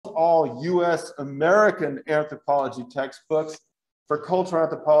all US American anthropology textbooks for cultural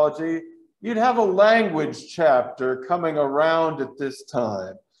anthropology, you'd have a language chapter coming around at this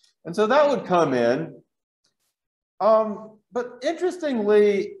time. And so that would come in. But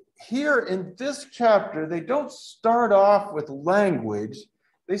interestingly, here in this chapter, they don't start off with language.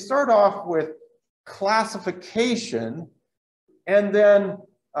 They start off with classification, and then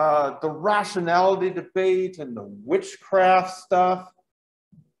the rationality debate and the witchcraft stuff.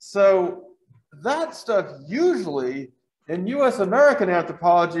 So that stuff usually in US American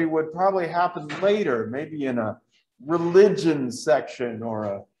anthropology would probably happen later, maybe in a religion section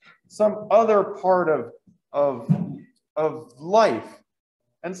or some other part of life.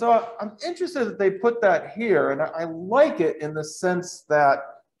 And so I'm interested that they put that here, and I like it in the sense that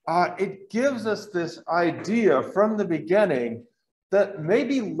it gives us this idea from the beginning that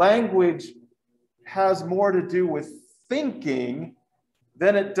maybe language has more to do with thinking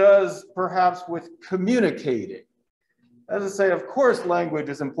than it does perhaps with communicating. As I say, of course, language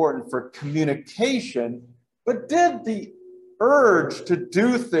is important for communication, but did the urge to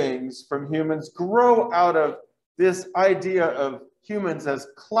do things from humans grow out of this idea of humans as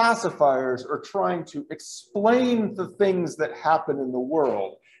classifiers or trying to explain the things that happen in the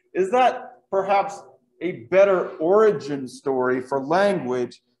world? Is that perhaps a better origin story for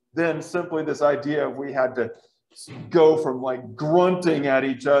language than simply this idea we had to go from like grunting at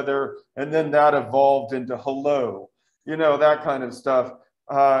each other and then that evolved into hello, you know, that kind of stuff.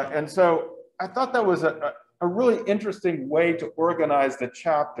 And so I thought that was a really interesting way to organize the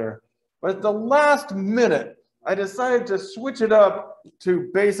chapter. But at the last minute, I decided to switch it up to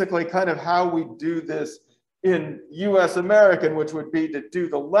basically kind of how we do this in US American, which would be to do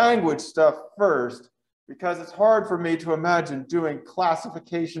the language stuff first, because it's hard for me to imagine doing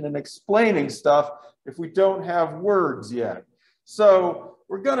classification and explaining stuff if we don't have words yet. So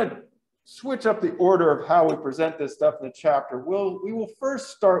we're going to switch up the order of how we present this stuff in the chapter. We will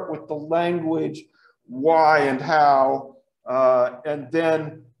first start with the language, why and how, and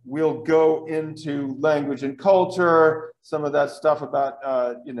then we'll go into language and culture, some of that stuff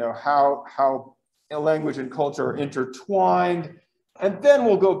about you know, how language and culture are intertwined, and then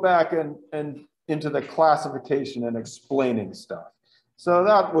we'll go back and into the classification and explaining stuff. So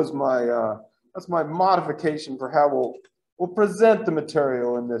that was my that's my modification for how we'll present the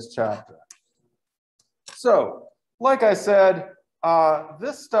material in this chapter. So, like I said,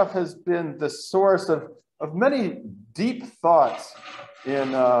 this stuff has been the source of many deep thoughts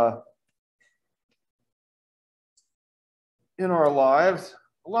in our lives.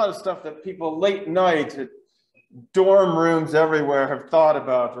 A lot of stuff that people late night at dorm rooms everywhere have thought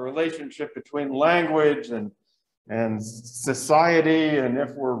about, the relationship between language and society, and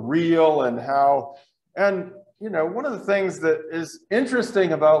if we're real, and how. And you know, one of the things that is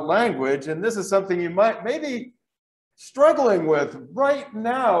interesting about language, and this is something you might maybe struggling with right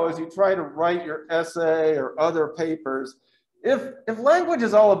now as you try to write your essay or other papers, if language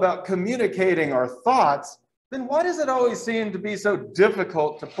is all about communicating our thoughts, then why does it always seem to be so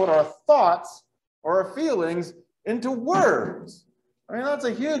difficult to put our thoughts or our feelings into words? I mean, that's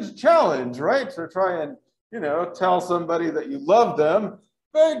a huge challenge, right? To try and, you know, tell somebody that you love them.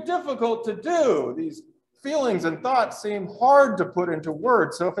 Very difficult to do. These feelings and thoughts seem hard to put into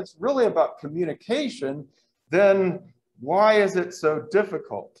words. So if it's really about communication, then why is it so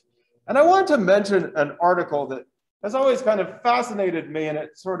difficult? And I want to mention an article that has always kind of fascinated me, and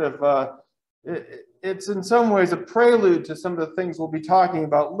it sort of, it's in some ways a prelude to some of the things we'll be talking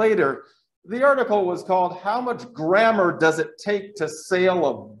about later. The article was called "How Much Grammar Does It Take to Sail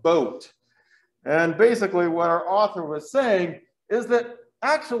a Boat?" And basically what our author was saying is that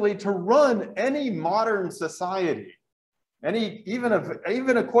actually to run any modern society, even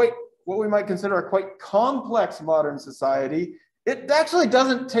a quite, what we might consider a quite complex modern society, it actually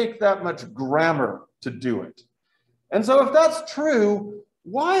doesn't take that much grammar to do it. And so if that's true,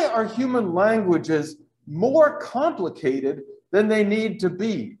 why are human languages more complicated than they need to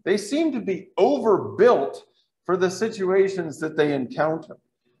be? They seem to be overbuilt for the situations that they encounter.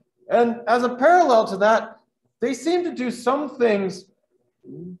 And as a parallel to that, they seem to do some things,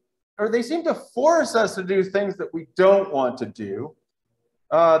 or they seem to force us to do things that we don't want to do.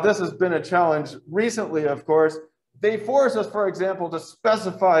 This has been a challenge recently, of course. They force us, for example, to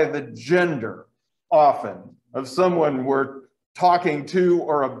specify the gender often of someone we're talking to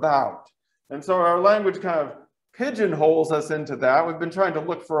or about. And so our language kind of pigeonholes us into that. We've been trying to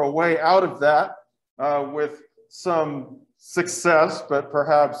look for a way out of that with some success, but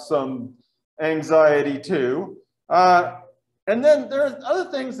perhaps some anxiety too. And then there's other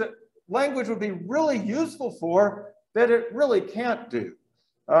things that language would be really useful for that it really can't do.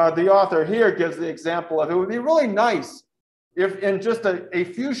 the author here gives the example of it would be really nice if in just a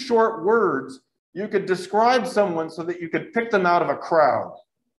few short words, you could describe someone so that you could pick them out of a crowd.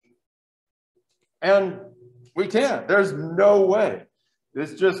 And we can't. There's no way.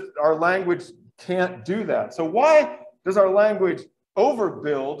 It's just our language can't do that. So why does our language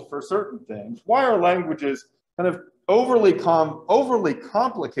overbuild for certain things? Why are languages kind of overly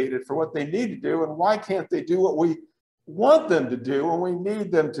complicated for what they need to do, and why can't they do what we want them to do when we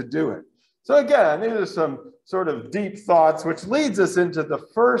need them to do it? So again, these are some sort of deep thoughts, which leads us into the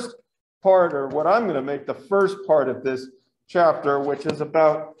first part, or what I'm going to make the first part of this chapter, which is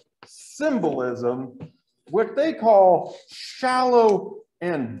about symbolism, what they call shallow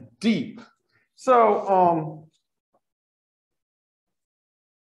and deep. So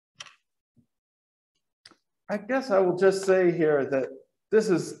I guess I will just say here that this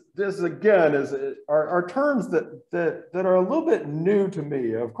again is are terms that are a little bit new to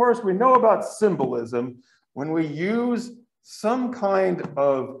me. Of course, we know about symbolism when we use some kind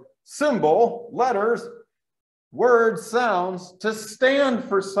of symbol, letters, words, sounds to stand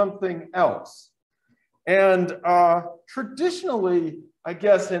for something else. And traditionally, I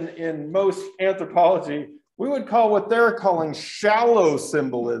guess in most anthropology, we would call what they're calling shallow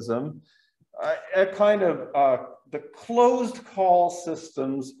symbolism a kind of the closed call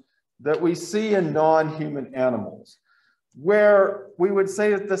systems that we see in non-human animals, where we would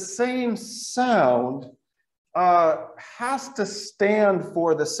say that the same sound has to stand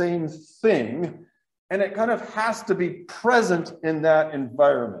for the same thing, and it kind of has to be present in that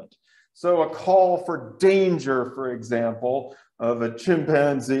environment. So a call for danger, for example, of a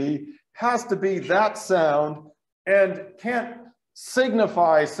chimpanzee has to be that sound and can't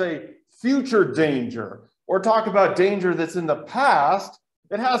signify, say, future danger or talk about danger that's in the past.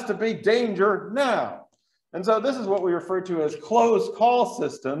 It has to be danger now. And so this is what we refer to as closed call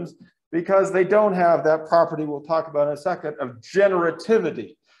systems, because they don't have that property we'll talk about in a second of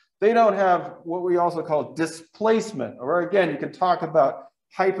generativity. They don't have what we also call displacement, or again, you can talk about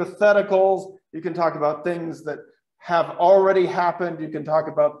hypotheticals, you can talk about things that have already happened, you can talk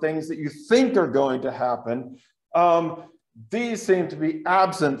about things that you think are going to happen. These seem to be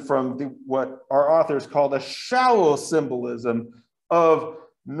absent from what our authors call the shallow symbolism of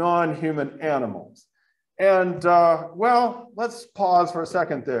non-human animals. And well, let's pause for a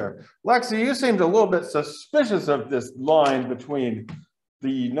second there. Lexi, you seemed a little bit suspicious of this line between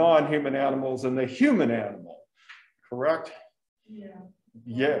the non-human animals and the human animal, correct? Yeah.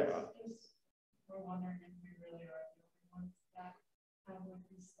 Yeah. We're wondering if we really are the only ones that have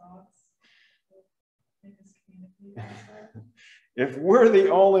these thoughts. If we're the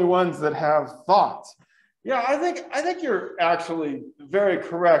only ones that have thoughts. Yeah, I think you're actually very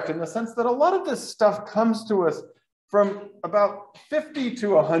correct in the sense that a lot of this stuff comes to us from about 50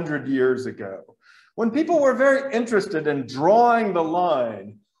 to 100 years ago, when people were very interested in drawing the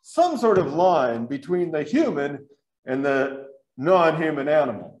line, some sort of line between the human and the non-human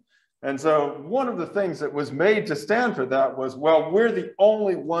animal. And so one of the things that was made to stand for that was, well, we're the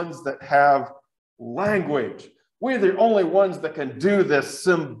only ones that have language. We're the only ones that can do this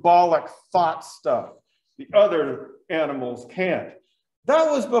symbolic thought stuff. The other animals can't. That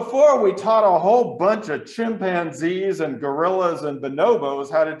was before we taught a whole bunch of chimpanzees and gorillas and bonobos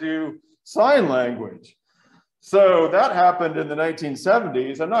how to do sign language. So that happened in the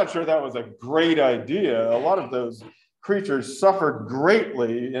 1970s. I'm not sure that was a great idea. A lot of those creatures suffered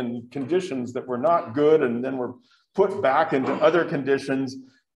greatly in conditions that were not good and then were put back into other conditions.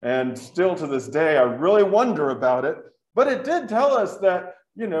 And still to this day, I really wonder about it. But it did tell us that,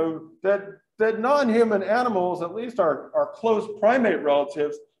 you know, that non-human animals, at least our close primate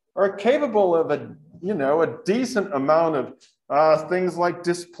relatives, are capable of a decent amount of things like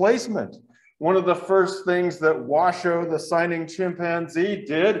displacement. One of the first things that Washoe, the signing chimpanzee,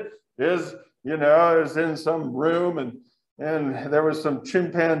 did is, is in some room and there was some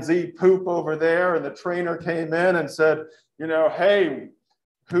chimpanzee poop over there, and the trainer came in and said, hey,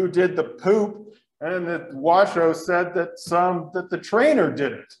 who did the poop? And that Washoe said that the trainer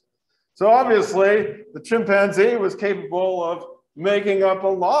did it. So obviously the chimpanzee was capable of making up a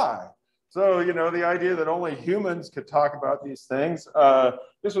lie. So, the idea that only humans could talk about these things,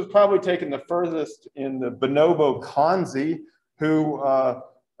 this was probably taken the furthest in the bonobo Kanzi, who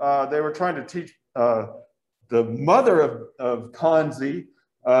they were trying to teach the mother of Kanzi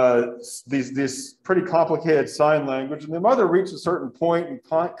this pretty complicated sign language. And the mother reached a certain point and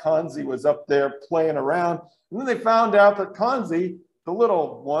Kanzi was up there playing around. And then they found out that Kanzi, the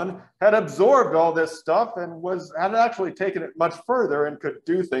little one, had absorbed all this stuff and had actually taken it much further and could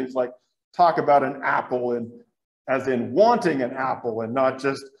do things like talk about an apple in as in wanting an apple and not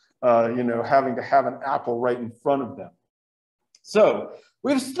just having to have an apple right in front of them. So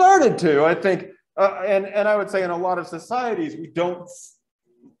we've started to, I think, and I would say in a lot of societies,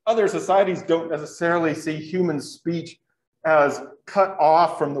 other societies don't necessarily see human speech as cut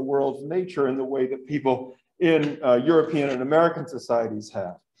off from the world's nature in the way that people in European and American societies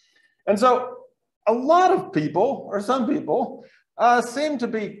have. And so a lot of people, or some people, seem to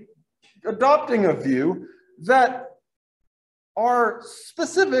be adopting a view that are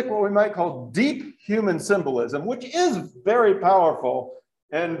specific, what we might call deep human symbolism, which is very powerful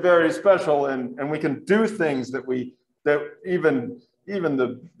and very special, and we can do things that even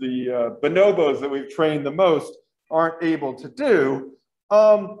the bonobos that we've trained the most aren't able to do.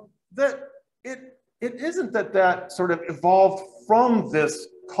 That it isn't that sort of evolved from this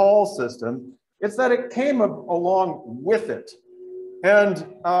call system, it's that it came along with it. And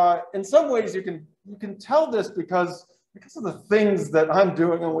in some ways you can tell this because of the things that I'm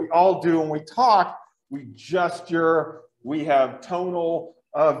doing and we all do when we talk. We gesture, we have tonal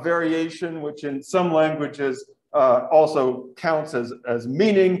variation, which in some languages also counts as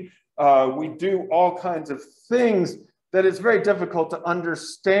meaning. We do all kinds of things that it's very difficult to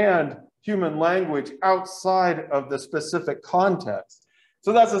understand human language outside of the specific context.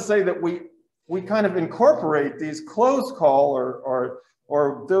 So that's to say that we kind of incorporate these close call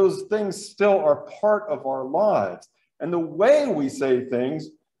or those things still are part of our lives. And the way we say things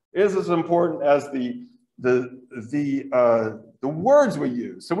is as important as the words we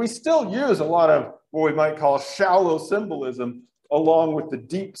use. So we still use a lot of what we might call shallow symbolism along with the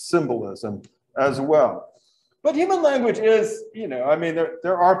deep symbolism as well. But human language is, I mean,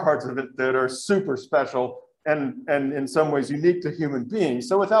 there are parts of it that are super special and in some ways unique to human beings.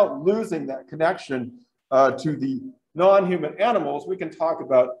 So without losing that connection to the non-human animals, we can talk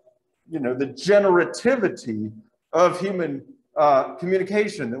about, the generativity of human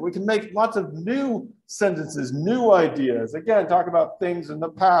communication, that we can make lots of new sentences, new ideas. Again, talk about things in the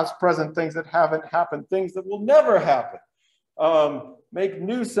past, present, things that haven't happened, things that will never happen. Make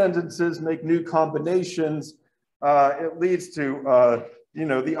new sentences, make new combinations. It leads to,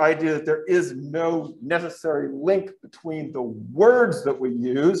 the idea that there is no necessary link between the words that we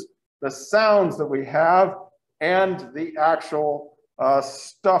use, the sounds that we have, and the actual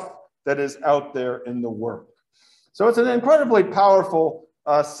stuff that is out there in the world. So it's an incredibly powerful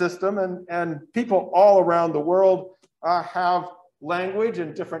system, and people all around the world have language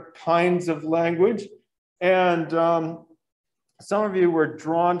and different kinds of language. And some of you were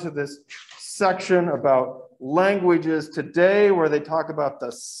drawn to this section about languages today, where they talk about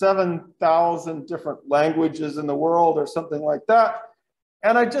the 7,000 different languages in the world or something like that.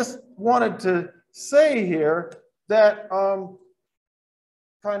 And I just wanted to say here that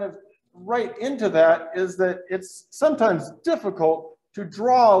kind of right into that is that it's sometimes difficult to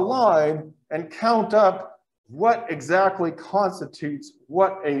draw a line and count up what exactly constitutes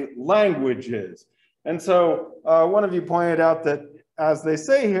what a language is. And so one of you pointed out that, as they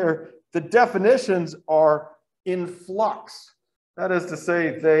say here, the definitions are in flux. That is to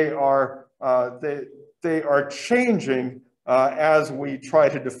say, they are changing as we try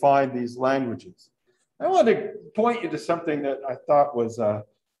to define these languages. I want to point you to something that I thought was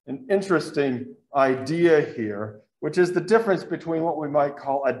an interesting idea here, which is the difference between what we might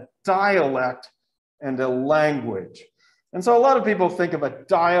call a dialect and a language. And so a lot of people think of a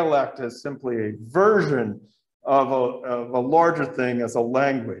dialect as simply a version of a larger thing as a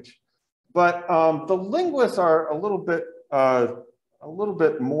language. But the linguists are a little bit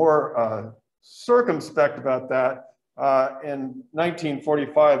more circumspect about that. In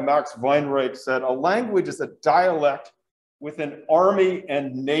 1945, Max Weinreich said, "A language is a dialect with an army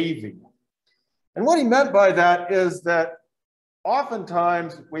and navy." And what he meant by that is that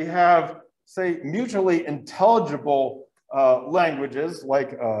oftentimes we have, say, mutually intelligible languages,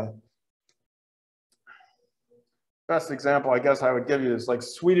 like best example I guess I would give you is like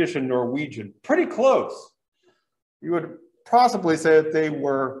Swedish and Norwegian, pretty close. You would possibly say that they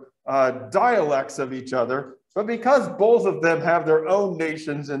were dialects of each other, but because both of them have their own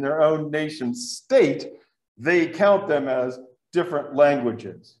nations and their own nation state, they count them as different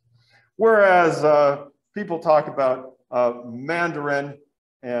languages. Whereas people talk about Mandarin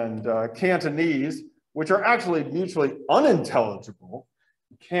and Cantonese, which are actually mutually unintelligible,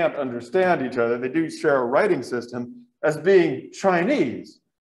 can't understand each other. They do share a writing system, as being Chinese.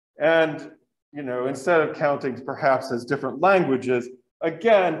 And, instead of counting perhaps as different languages,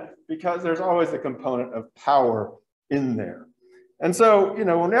 again, because there's always a component of power in there. And so,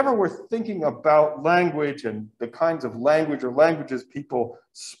 whenever we're thinking about language and the kinds of language or languages people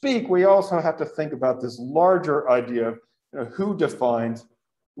speak, we also have to think about this larger idea of who defines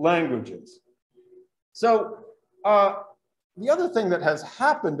languages. So the other thing that has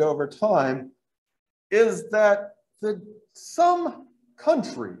happened over time is that some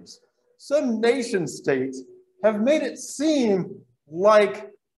countries, some nation states have made it seem like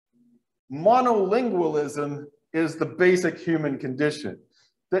monolingualism is the basic human condition,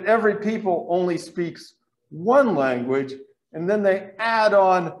 that every people only speaks one language and then they add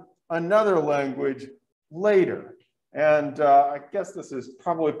on another language later. And I guess this is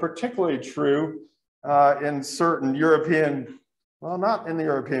probably particularly true in certain European, well, not in the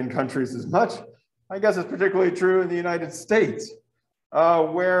European countries as much. I guess it's particularly true in the United States,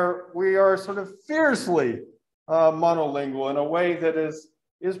 where we are sort of fiercely monolingual in a way that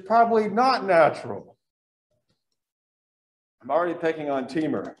is probably not natural. I'm already picking on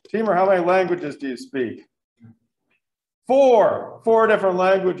Timur. Timur, how many languages do you speak? Four different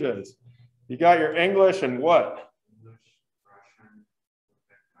languages. You got your English and what?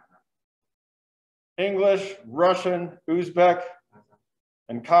 English, Russian, Uzbek,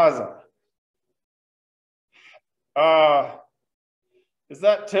 and Kazakh. Is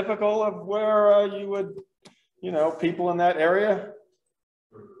that typical of where you would, people in that area?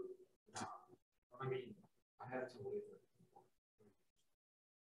 I mean, I had to live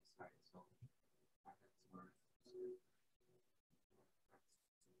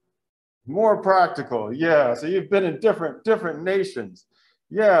More practical, yeah. So you've been in different nations.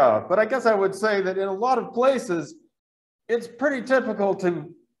 Yeah, but I guess I would say that in a lot of places, it's pretty typical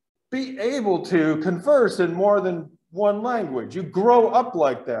to be able to converse in more than one language. You grow up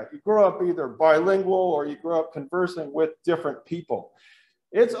like that. You grow up either bilingual or you grow up conversing with different people.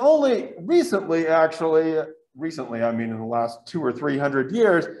 It's only recently, actually, I mean in the last 200 or 300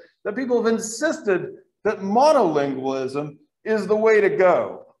 years, that people have insisted that monolingualism is the way to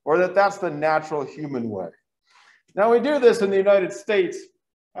go, or that that's the natural human way. Now we do this in the United States.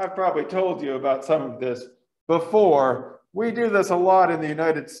 I've probably told you about some of this before. We do this a lot in the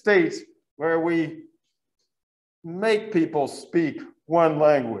United States, where we make people speak one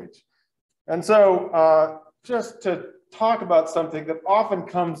language. And so just to talk about something that often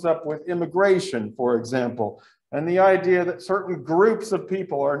comes up with immigration, for example, and the idea that certain groups of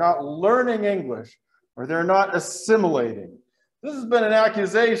people are not learning English or they're not assimilating. This has been an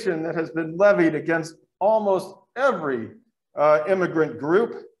accusation that has been levied against almost every immigrant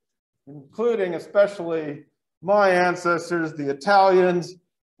group, including especially my ancestors, the Italians,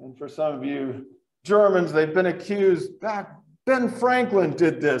 and for some of you Germans, they've been accused back. Ben Franklin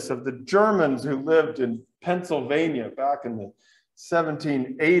did this of the Germans who lived in Pennsylvania back in the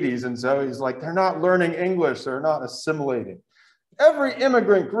 1780s. And so he's like, they're not learning English, they're not assimilating. Every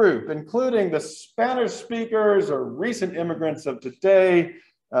immigrant group, including the Spanish speakers or recent immigrants of today,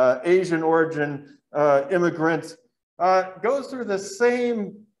 Asian origin immigrants, goes through the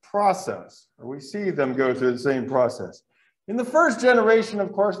same process, or we see them go through the same process. In the first generation,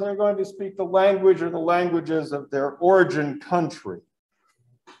 of course, they're going to speak the language or the languages of their origin country.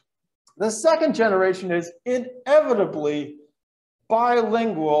 The second generation is inevitably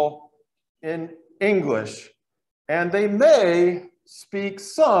bilingual in English, and they may speak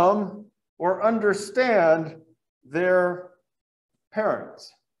some or understand their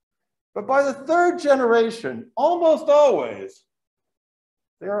parents. But by the third generation, almost always,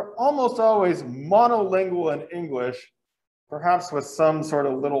 they are almost always monolingual in English, perhaps with some sort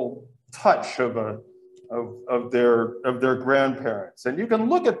of little touch of their grandparents. And you can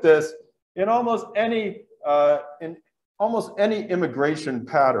look at this in almost any immigration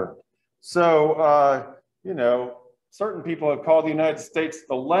pattern. So certain people have called the United States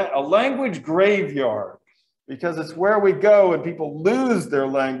a language graveyard, because it's where we go and people lose their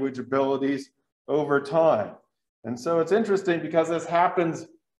language abilities over time. And so it's interesting because this happens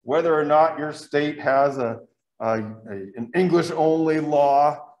whether or not your state has an English-only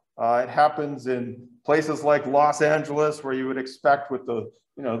law. It happens in places like Los Angeles, where you would expect with the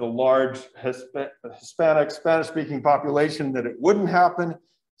large Hispanic, Spanish-speaking population that it wouldn't happen.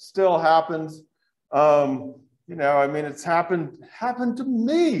 Still happens. I mean, it's happened to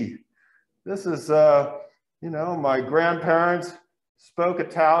me. This is, my grandparents spoke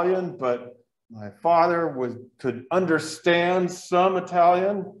Italian, but my father could understand some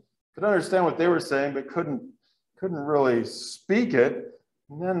Italian, could understand what they were saying, but couldn't really speak it.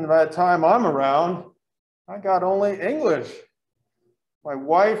 And then by the time I'm around, I got only English. My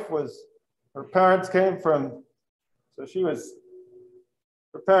wife her parents came from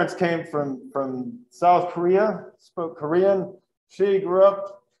South Korea, spoke Korean. She grew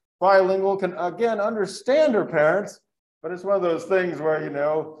up bilingual, can again understand her parents, but it's one of those things where, you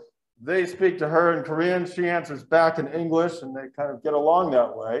know, they speak to her in Korean, she answers back in English, and they kind of get along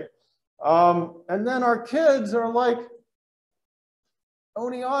that way. And then our kids are like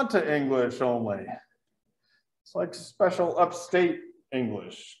Oneonta English only. It's like special upstate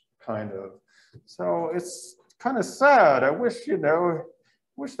English, kind of. So it's kind of sad. I wish, you know,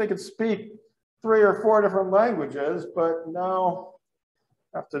 wish they could speak 3 or 4 different languages, but now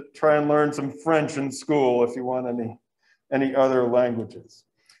I have to try and learn some French in school if you want any other languages.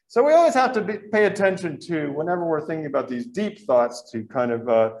 So we always have to pay attention to, whenever we're thinking about these deep thoughts, to kind of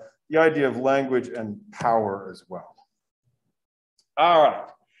the idea of language and power as well. All right,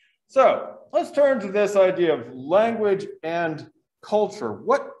 so let's turn to this idea of language and culture.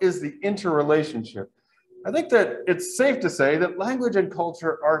 What is the interrelationship? I think that it's safe to say that language and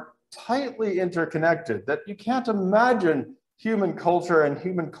culture are tightly interconnected, that you can't imagine human culture and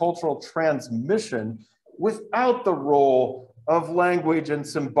human cultural transmission without the role of language and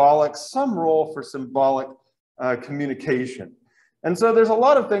some role for symbolic communication. And so there's a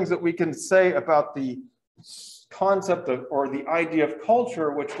lot of things that we can say about the concept of, or the idea of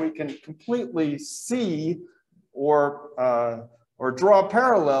culture, which we can completely see or draw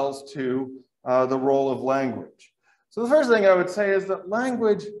parallels to the role of language. So the first thing I would say is that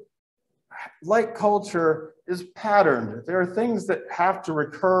language, like culture, is patterned. There are things that have to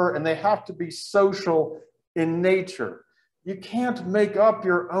recur, and they have to be social in nature. You can't make up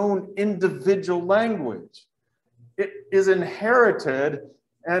your own individual language. It is inherited,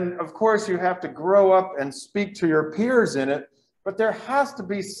 and of course you have to grow up and speak to your peers in it, but there has to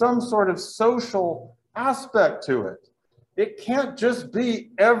be some sort of social aspect to it. It can't just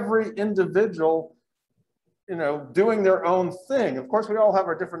be every individual, you know, doing their own thing. Of course, we all have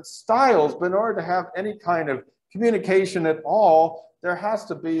our different styles, but in order to have any kind of communication at all, there has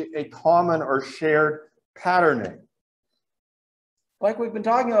to be a common or shared patterning. Like we've been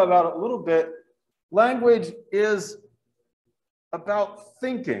talking about a little bit, language is about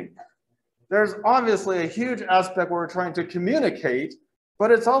thinking. There's obviously a huge aspect where we're trying to communicate,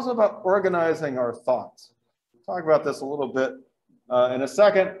 but it's also about organizing our thoughts. We'll talk about this a little bit in a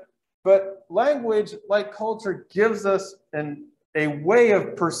second, but language, like culture, gives us a way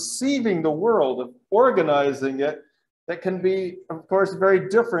of perceiving the world, of organizing it, that can be, of course, very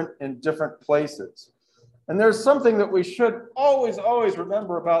different in different places. And there's something that we should always, always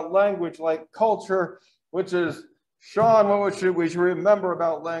remember about language like culture, which is, Sean, what should we remember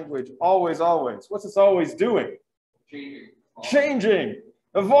about language? Always, always. What's this always doing? Changing,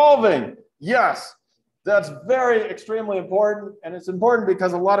 evolving. Yes, that's very extremely important. And it's important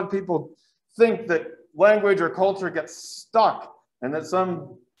because a lot of people think that language or culture gets stuck, and that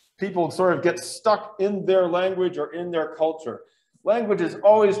some people sort of get stuck in their language or in their culture. Language is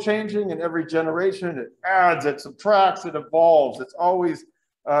always changing in every generation. It adds, it subtracts, it evolves. It's always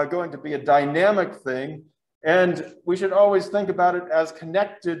going to be a dynamic thing. And we should always think about it as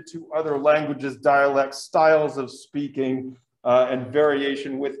connected to other languages, dialects, styles of speaking, and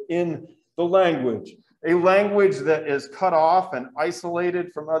variation within the language. A language that is cut off and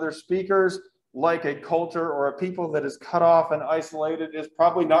isolated from other speakers, like a culture or a people that is cut off and isolated, is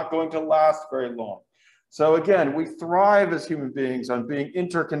probably not going to last very long. So again, we thrive as human beings on being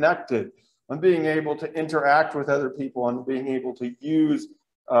interconnected, on being able to interact with other people, on being able to use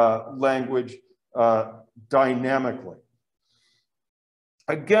language dynamically.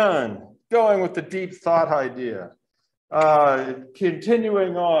 Again, going with the deep thought idea,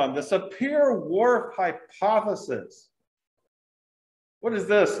 continuing on, the Sapir-Whorf hypothesis. What is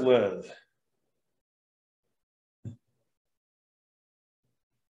this, Liz?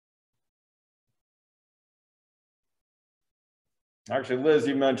 Actually, Liz,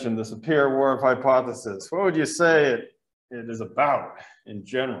 you mentioned the Sapir-Whorf hypothesis. What would you say it is about in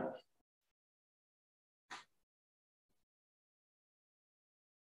general?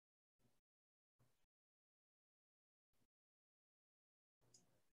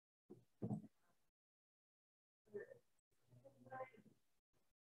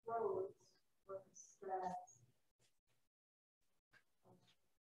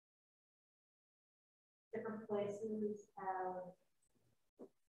 Different places have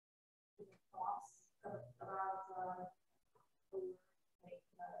thoughts about like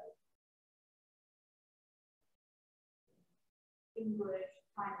English,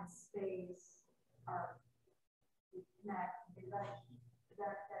 time and space are connect.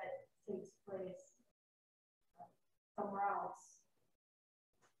 That takes place somewhere else.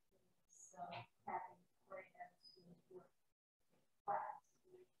 So having brands and class,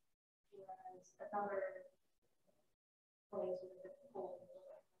 whereas another plays with a different role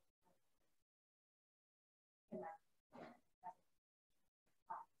in that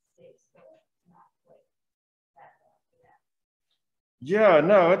space, so not like that. Yeah,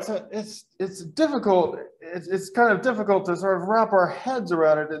 no, it's difficult. It's kind of difficult to sort of wrap our heads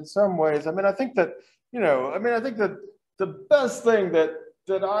around it in some ways. I mean, I think that, I think that the best thing that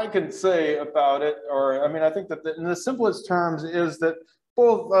I can say about it, or I mean, I think that in the simplest terms is that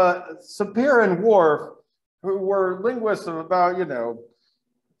both Sapir and Whorf, who were linguists of about,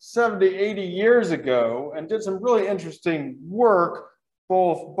 70, 80 years ago, and did some really interesting work,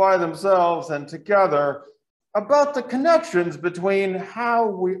 both by themselves and together, about the connections between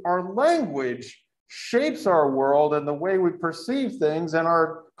how our language shapes our world and the way we perceive things and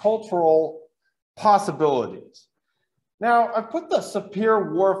our cultural possibilities. Now, I've put the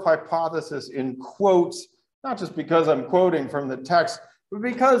Sapir-Whorf hypothesis in quotes, not just because I'm quoting from the text, but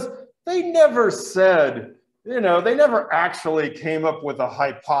because they never said, they never actually came up with a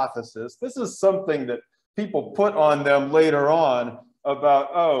hypothesis. This is something that people put on them later on about,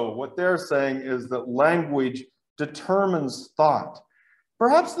 oh, what they're saying is that language determines thought.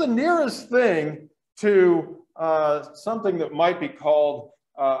 Perhaps the nearest thing to something that might be called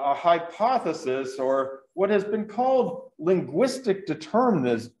a hypothesis, or what has been called linguistic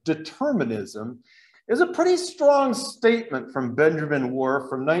determinism, is a pretty strong statement from Benjamin Whorf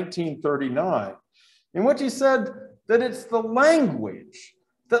from 1939, in which he said that it's the language,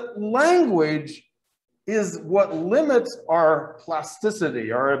 that language is what limits our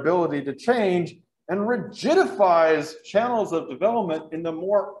plasticity, our ability to change, and rigidifies channels of development in the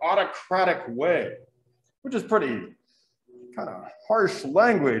more autocratic way, which is pretty kind of harsh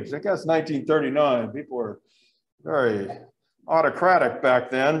language. I guess 1939, people were very autocratic back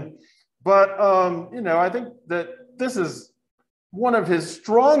then. But, I think that this is one of his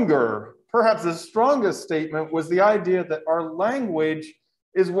stronger, perhaps the strongest statement was the idea that our language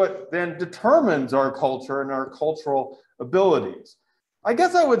is what then determines our culture and our cultural abilities. I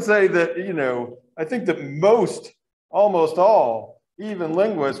guess I would say that, I think that almost all, even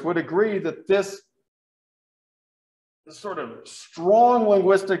linguists would agree that this sort of strong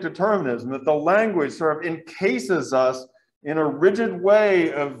linguistic determinism, that the language sort of encases us in a rigid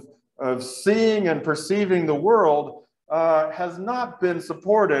way of seeing and perceiving the world, has not been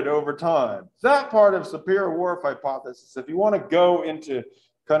supported over time. That part of Sapir-Whorf hypothesis, if you want to go into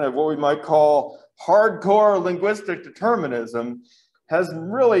kind of what we might call hardcore linguistic determinism, has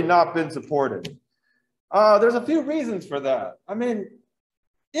really not been supported. There's a few reasons for that. I mean,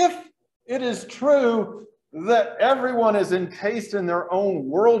 if it is true that everyone is encased in their own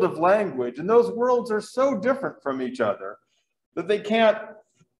world of language, and those worlds are so different from each other that they can't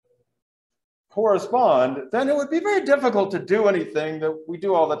correspond, then it would be very difficult to do anything that we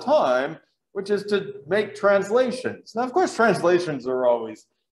do all the time, which is to make translations. Now, of course, translations are always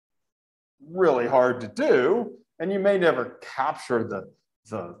really hard to do, and you may never capture the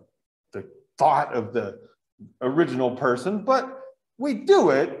thought of the original person, but we do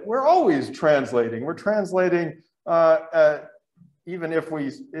it. We're always translating. We're translating, even if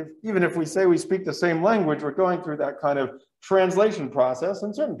we say we speak the same language, we're going through that kind of translation process.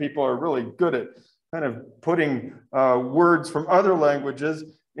 And certain people are really good at kind of putting words from other languages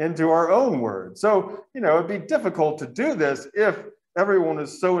into our own words. So, it'd be difficult to do this if everyone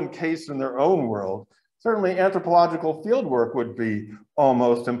is so encased in their own world. Certainly anthropological fieldwork would be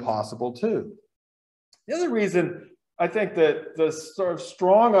almost impossible too. The other reason I think that the sort of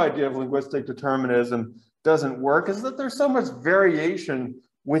strong idea of linguistic determinism doesn't work is that there's so much variation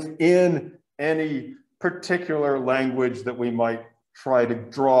within any particular language that we might try to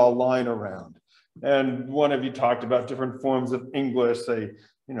draw a line around. And one of you talked about different forms of English, say,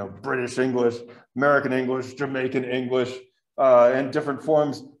 British English, American English, Jamaican English, and different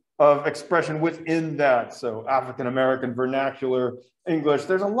forms of expression within that. So African American vernacular English.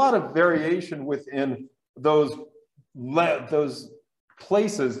 There's a lot of variation within those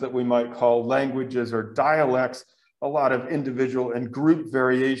places that we might call languages or dialects, a lot of individual and group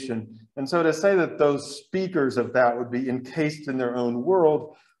variation. And so to say that those speakers of that would be encased in their own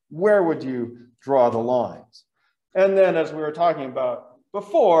world, where would you draw the lines? And then, as we were talking about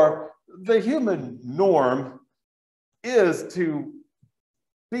before, the human norm is to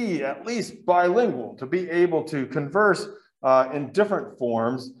be at least bilingual, to be able to converse in different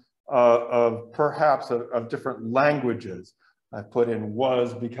forms of different languages. I put in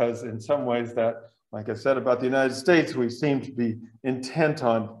was because in some ways that, like I said about the United States, we seem to be intent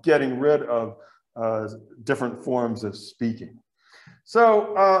on getting rid of different forms of speaking.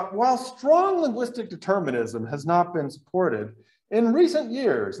 So while strong linguistic determinism has not been supported, in recent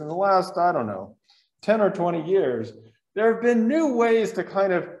years, in the last, 10 or 20 years, there have been new ways to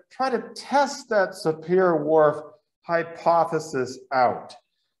kind of try to test that Sapir-Whorf hypothesis out.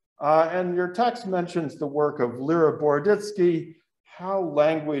 And your text mentions the work of Lyra Boroditsky, How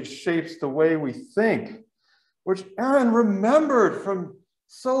Language Shapes the Way We Think, which Aaron remembered from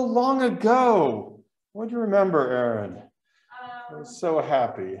so long ago. What do you remember, Aaron? I was so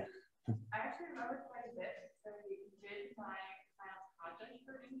happy. I actually remember quite a bit. So we did my final project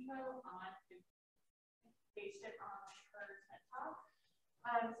for intro on, based it on her TED Talk.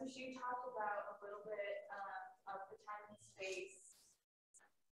 So she talked about a little bit of the time and space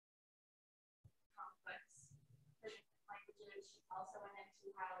complex for different languages. She also went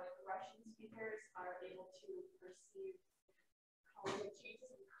into how Russian speakers are able to perceive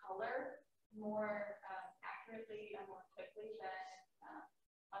changes in color more accurately and more quickly than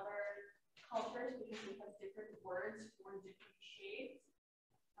other cultures because we have different words for different shades.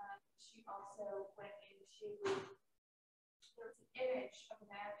 She also went into, there was an image of a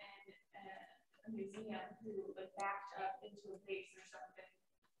man in a museum who was backed up into a vase or something,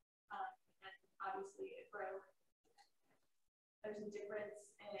 and obviously it broke. There's a difference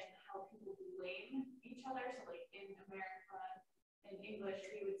in how people blame each other. So like in America, in English,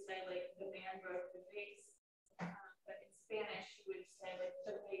 we would say like the man broke the vase, but in Spanish, you would say like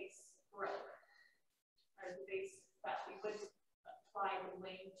the vase broke, or the vase fell. We would apply the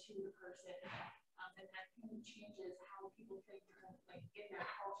blame to the person, and that kind of changes how people think like in their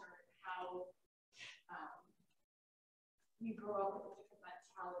culture, how you grow up with different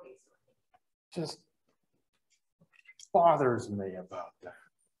mentalities. Just bothers me about that.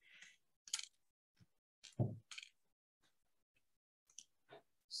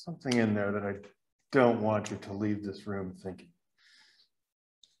 Something in there that I don't want you to leave this room thinking.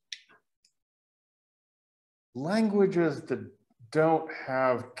 Languages that don't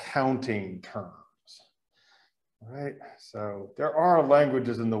have counting terms, right? So there are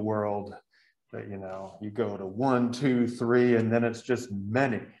languages in the world that, you know, you go to 1, 2, 3, and then it's just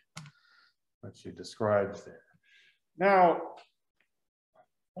many, what she describes there. Now,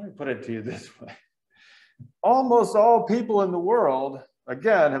 let me put it to you this way. Almost all people in the world,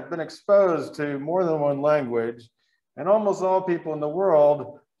 again, have been exposed to more than one language, and almost all people in the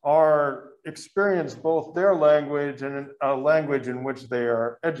world experience both their language and a language in which they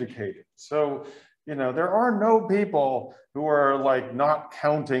are educated. So, you know, there are no people who are like not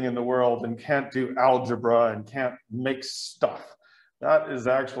counting in the world and can't do algebra and can't make stuff. That is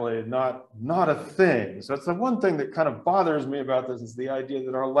actually not a thing. So it's the one thing that kind of bothers me about this is the idea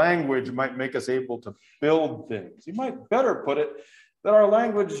that our language might make us able to build things. You might better put it that our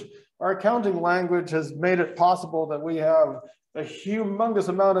language, our accounting language has made it possible that we have a humongous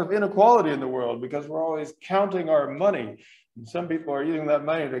amount of inequality in the world because we're always counting our money. And some people are using that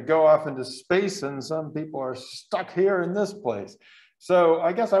money to go off into space and some people are stuck here in this place. So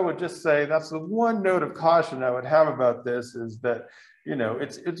I guess I would just say that's the one note of caution I would have about this is that, you know,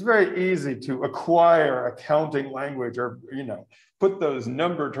 it's very easy to acquire accounting language or, you know, put those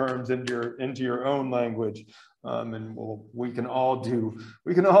number terms into your own language. And we can all do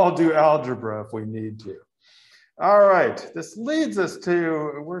algebra if we need to. All right, this leads us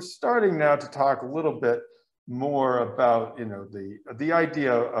to, we're starting now to talk a little bit more about, you know, the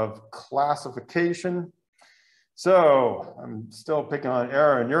idea of classification. So I'm still picking on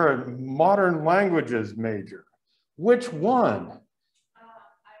Aaron. You're a modern languages major. Which one?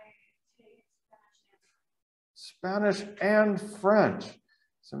 I take Spanish and French.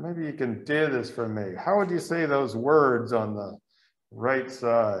 So maybe you can do this for me. How would you say those words on the right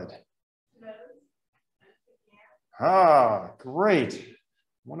side? Ah, great.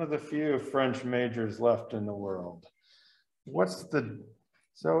 One of the few French majors left in the world.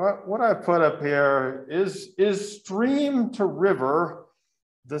 So what I put up here is stream to river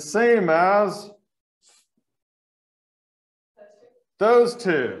the same as those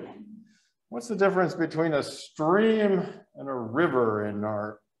two? What's the difference between a stream and a river in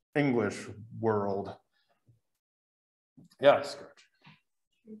our English world? Yes,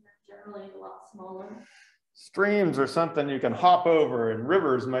 Gretchen. generally a lot smaller. Streams are something you can hop over, and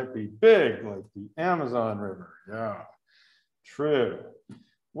rivers might be big, like the Amazon River. Yeah, true.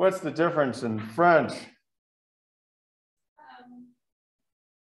 What's the difference in French?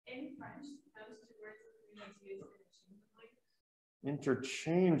 In French, those two words are used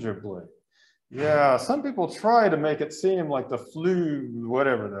interchangeably. Interchangeably. Yeah, some people try to make it seem like the flu,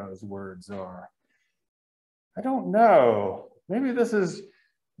 whatever those words are. I don't know. Maybe this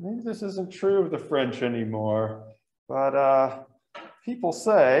isn't true of the French anymore, but some people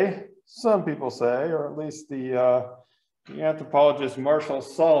say, or at least the anthropologist Marshall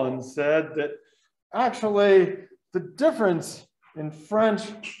Solon said that actually the difference in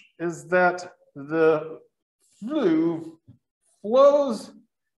French is that the fleuve flows,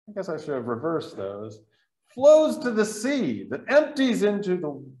 I guess I should have reversed those, flows to the sea, that empties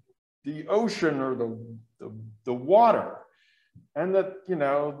into the ocean or the water. And that, you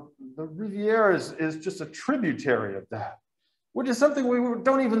know, the Riviera is just a tributary of that, which is something we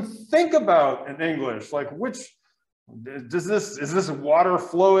don't even think about in English. Like, is this water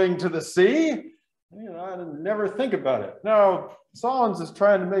flowing to the sea? You know, I never think about it. Now, Solons is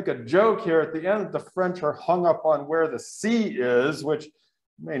trying to make a joke here at the end that the French are hung up on where the sea is, which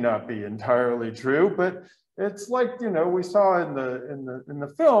may not be entirely true, but it's like, you know, we saw in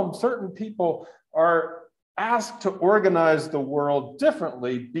the film, certain people are asked to organize the world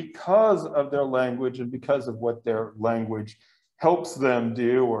differently because of their language and because of what their language helps them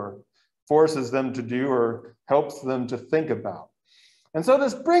do or forces them to do or helps them to think about. And so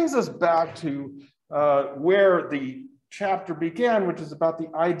this brings us back to where the chapter began, which is about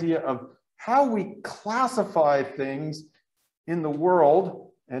the idea of how we classify things in the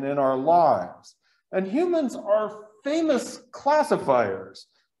world and in our lives. And humans are famous classifiers.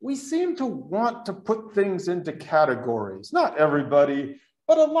 We seem to want to put things into categories. Not everybody,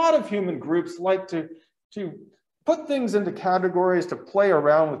 but a lot of human groups like to put things into categories, to play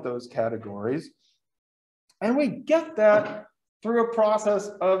around with those categories. And we get that through a process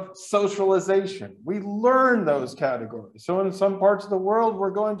of socialization. We learn those categories. So in some parts of the world,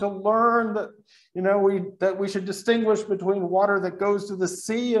 we're going to learn that, you know, that we should distinguish between water that goes to the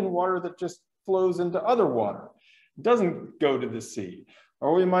sea and water that just flows into other water. It doesn't go to the sea.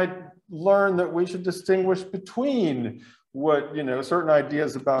 Or we might learn that we should distinguish between what, you know, certain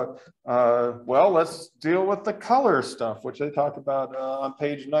ideas about, well, let's deal with the color stuff, which they talk about on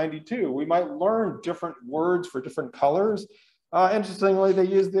page 92. We might learn different words for different colors. Interestingly, they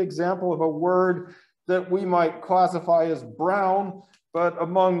use the example of a word that we might classify as brown, but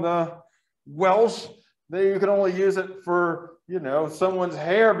among the Welsh, you can only use it for, you know, someone's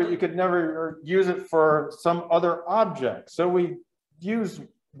hair, but you could never use it for some other object. So we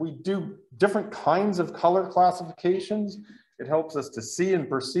do different kinds of color classifications. It helps us to see and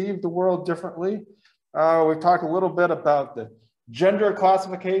perceive the world differently. We talked a little bit about the gender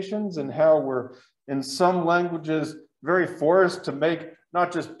classifications and how we're, in some languages, very forced to make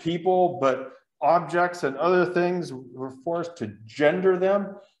not just people, but objects and other things. We're forced to gender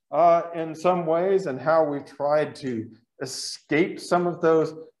them in some ways, and how we've tried to escape some of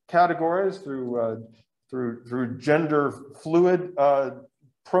those categories through gender fluid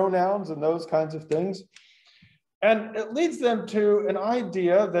pronouns and those kinds of things. And it leads them to an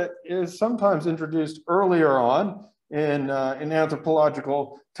idea that is sometimes introduced earlier on in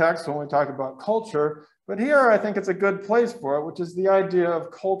anthropological texts when we talk about culture. But here I think it's a good place for it, which is the idea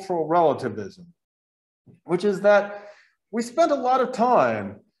of cultural relativism, which is that we spend a lot of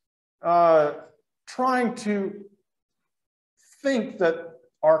time trying to think that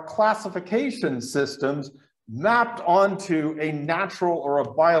our classification systems mapped onto a natural or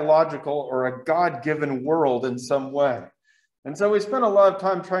a biological or a God-given world in some way. And so we spend a lot of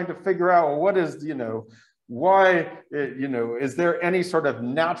time trying to figure out, well, what is, you know, why, you know, is there any sort of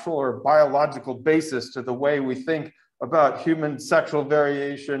natural or biological basis to the way we think about human sexual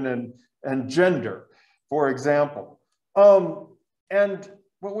variation and gender, for example? And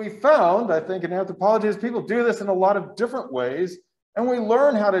what we found, I think, in anthropology is people do this in a lot of different ways, and we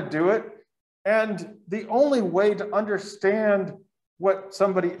learn how to do it. And the only way to understand what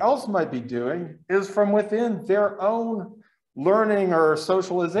somebody else might be doing is from within their own learning or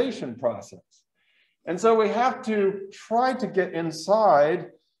socialization process. And so we have to try to get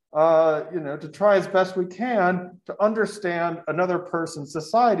inside, you know, to try as best we can to understand another person's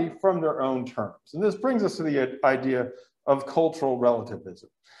society from their own terms. And this brings us to the idea of cultural relativism.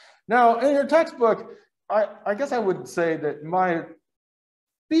 Now, in your textbook, I guess I would say that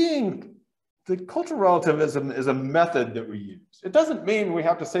the cultural relativism is a method that we use. It doesn't mean we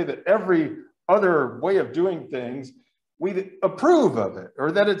have to say that every other way of doing things, we approve of it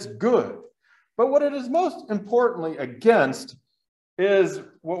or that it's good. But what it is most importantly against is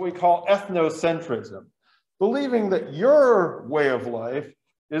what we call ethnocentrism, believing that your way of life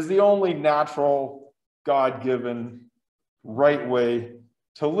is the only natural, God-given, right way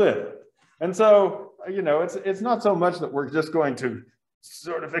to live. And so, you know, it's not so much that we're just going to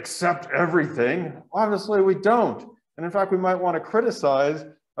sort of accept everything. Obviously, we don't. And in fact, we might want to criticize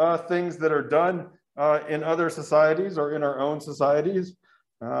things that are done in other societies or in our own societies,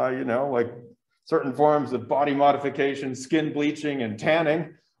 you know, like certain forms of body modification, skin bleaching, and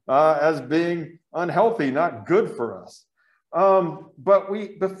tanning as being unhealthy, not good for us. But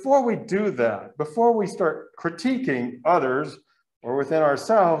before we do that, before we start critiquing others or within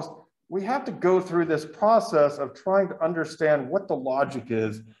ourselves, we have to go through this process of trying to understand what the logic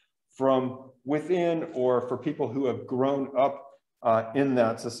is from within or for people who have grown up in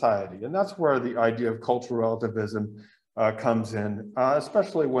that society. And that's where the idea of cultural relativism comes in,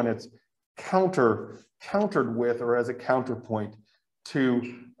 especially when it's countered with or as a counterpoint to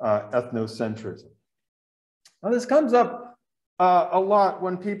ethnocentrism. Now this comes up a lot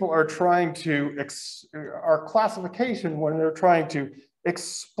when people are trying to, our classification, when they're trying to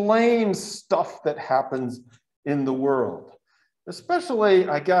explain stuff that happens in the world. Especially,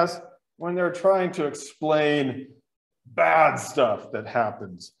 I guess, when they're trying to explain bad stuff that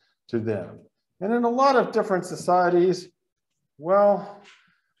happens to them. And in a lot of different societies, well,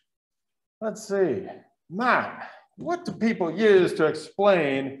 let's see, Matt, what do people use to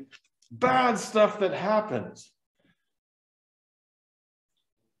explain bad stuff that happens?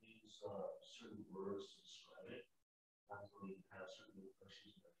 Certain words to describe it. Have certain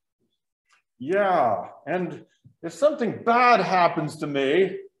impressions. Yeah, and if something bad happens to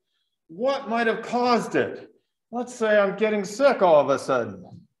me, what might have caused it? Let's say I'm getting sick all of a sudden.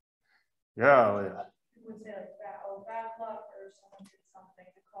 Yeah, Leah. Would say like bad luck, or someone did something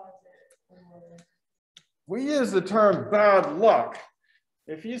to cause it, or... We use the term bad luck.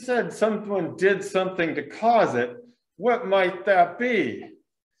 If you said someone did something to cause it, what might that be?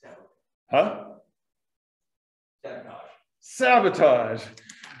 Huh? Sabotage. Sabotage.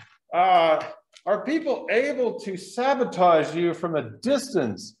 Are people able to sabotage you from a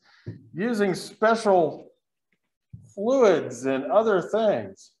distance using special fluids and other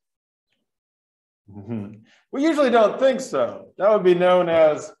things? We usually don't think so. That would be known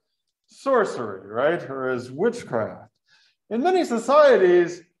as sorcery, right? Or as witchcraft. In many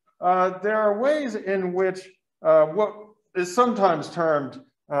societies, there are ways in which what is sometimes termed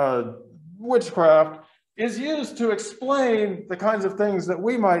witchcraft is used to explain the kinds of things that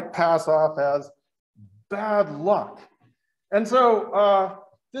we might pass off as bad luck. And so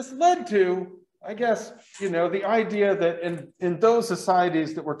this led to, I guess, the idea that in those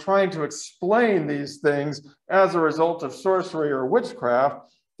societies that were trying to explain these things as a result of sorcery or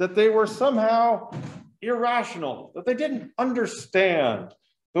witchcraft, that they were somehow irrational, that they didn't understand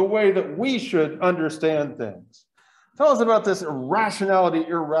the way that we should understand things. Tell us about this irrationality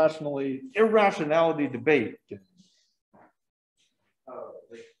debate.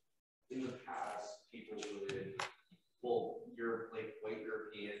 Like in the past, people would, well, white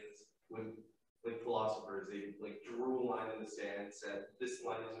Europeans would, like philosophers, they like drew a line in the sand, said this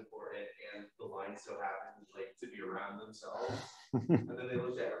line is important, and the line so happened like to be around themselves. And then they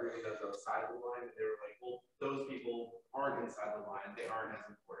looked at everyone that's outside the line, and they were like, well, those people aren't inside the line. They aren't as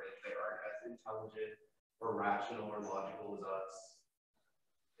important. They aren't as intelligent or rational or logical as us.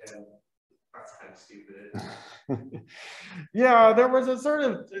 And that's kind of stupid. Yeah, there was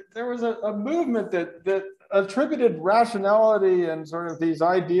a movement that attributed rationality and sort of these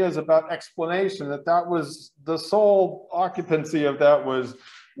ideas about explanation, that was the sole occupancy of that was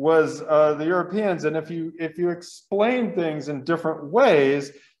the Europeans. And if you explain things in different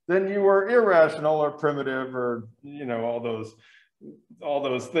ways, then you were irrational or primitive or all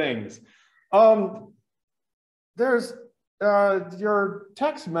those things. Your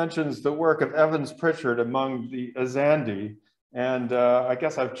text mentions the work of Evans Pritchard among the Azandi, and I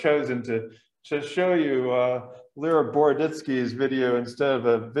guess I've chosen to show you Lyra Boroditsky's video instead of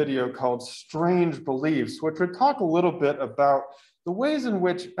a video called Strange Beliefs, which would talk a little bit about the ways in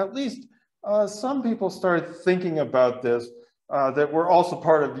which at least some people started thinking about this, that were also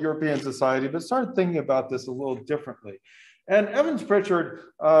part of European society, but started thinking about this a little differently. And Evans Pritchard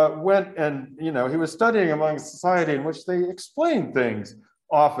went and, he was studying among society in which they explained things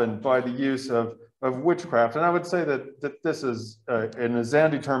often by the use of witchcraft. And I would say that this is, in a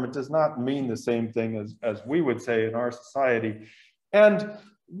Zandi term, it does not mean the same thing as we would say in our society. And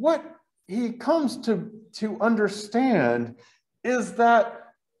what he comes to understand is that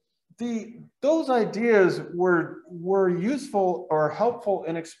those ideas were useful or helpful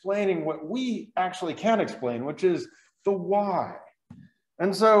in explaining what we actually can explain, which is the why.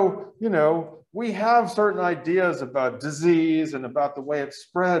 And so, we have certain ideas about disease and about the way it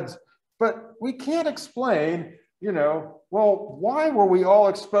spreads, but we can't explain, well, why were we all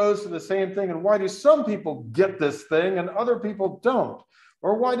exposed to the same thing, and why do some people get this thing and other people don't?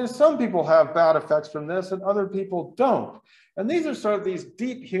 Or why do some people have bad effects from this and other people don't? And these are sort of these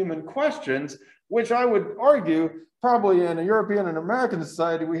deep human questions, which I would argue probably in a European and American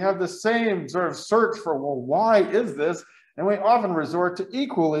society, we have the same sort of search for, well, why is this? And we often resort to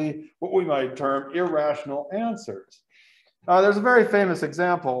equally what we might term irrational answers. There's a very famous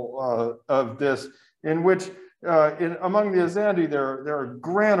example of this in which among the Azandi there are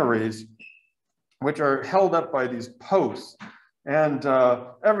granaries which are held up by these posts. And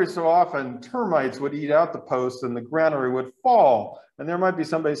every so often termites would eat out the posts and the granary would fall. And there might be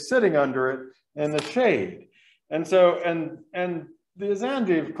somebody sitting under it in the shade. And so, and the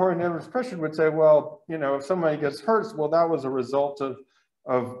Azandi, according to Evans Christian, would say, well, you know, if somebody gets hurt, well, that was a result of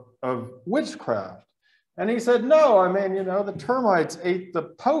witchcraft. And he said, no, I mean, you know, the termites ate the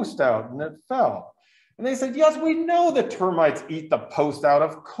post out and it fell. And they said, yes, we know the termites eat the post out.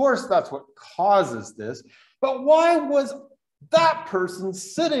 Of course, that's what causes this. But why was that person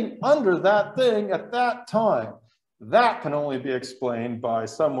sitting under that thing at that time? That can only be explained by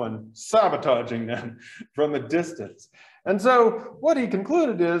someone sabotaging them from a distance. And so what he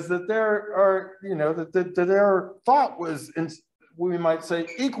concluded is that there are, you know, that their thought was, we might say,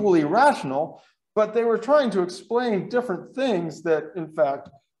 equally rational, but they were trying to explain different things that, in fact,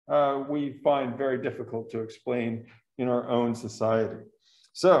 we find very difficult to explain in our own society.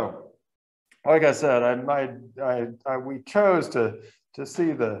 So, like I said, we chose to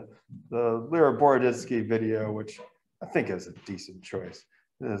see the Lera Boroditsky video, which I think is a decent choice.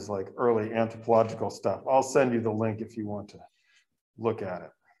 It is like early anthropological stuff. I'll send you the link if you want to look at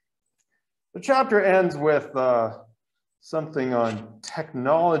it. The chapter ends with something on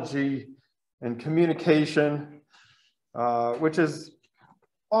technology and communication, which is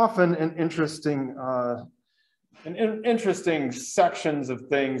often an interesting sections of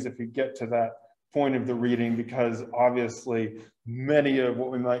things if you get to that point of the reading, because obviously many of what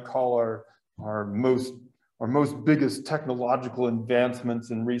we might call our most biggest technological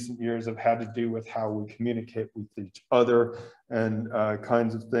advancements in recent years have had to do with how we communicate with each other and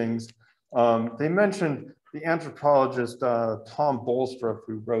kinds of things. They mentioned the anthropologist Tom Bolstroff,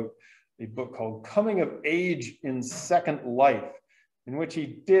 who wrote a book called Coming of Age in Second Life, in which he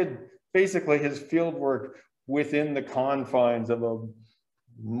did basically his field work within the confines of a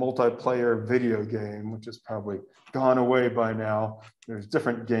multiplayer video game, which has probably gone away by now. There's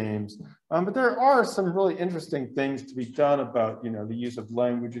different games, but there are some really interesting things to be done about, you know, the use of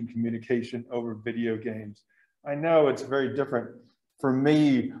language and communication over video games. I know it's very different for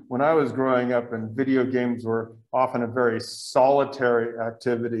me when I was growing up, and video games were often a very solitary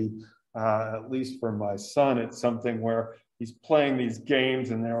activity. At least for my son, it's something where he's playing these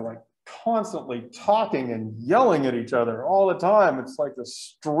games and they're like constantly talking and yelling at each other all the time. It's like a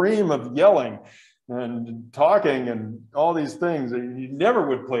stream of yelling and talking and all these things. You never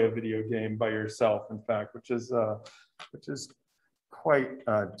would play a video game by yourself, in fact, which is quite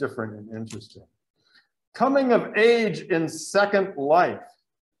different and interesting. Coming of age in second life.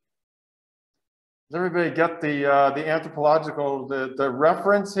 Does everybody get the anthropological, the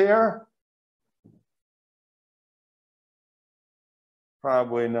reference here?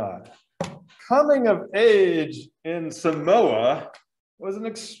 Probably not. Coming of Age in Samoa was an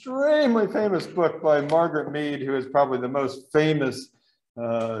extremely famous book by Margaret Mead, who is probably the most famous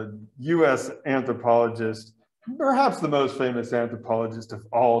US anthropologist, perhaps the most famous anthropologist of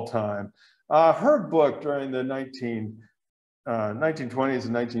all time. Her book during the 1920s and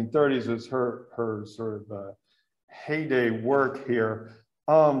 1930s was her sort of heyday work here.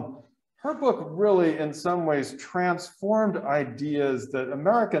 Her book really, in some ways, transformed ideas that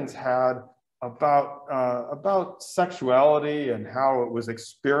Americans had about sexuality and how it was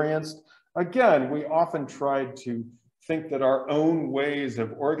experienced. Again, we often tried to think that our own ways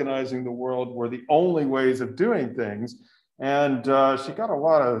of organizing the world were the only ways of doing things. And she took a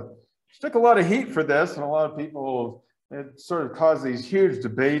lot of heat for this, and a lot of people, it sort of caused these huge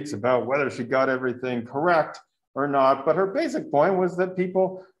debates about whether she got everything correct or not. But her basic point was that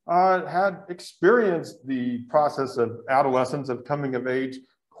people had experienced the process of adolescence, of coming of age,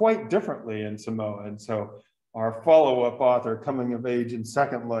 quite differently in Samoa. And so our follow-up author, Coming of Age in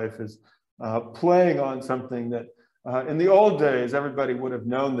Second Life, is playing on something that in the old days, everybody would have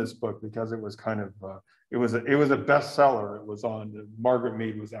known this book because it was kind of, it was a bestseller. It was on, Margaret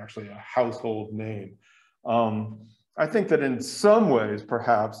Mead was actually a household name. I think that in some ways,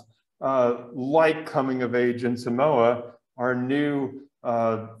 perhaps, like Coming of Age in Samoa, our new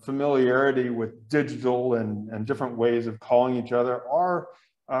familiarity with digital and different ways of calling each other are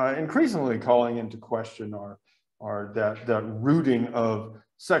increasingly calling into question that rooting of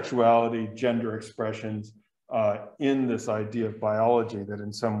sexuality, gender expressions in this idea of biology, that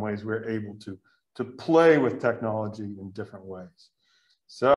in some ways we're able to play with technology in different ways. So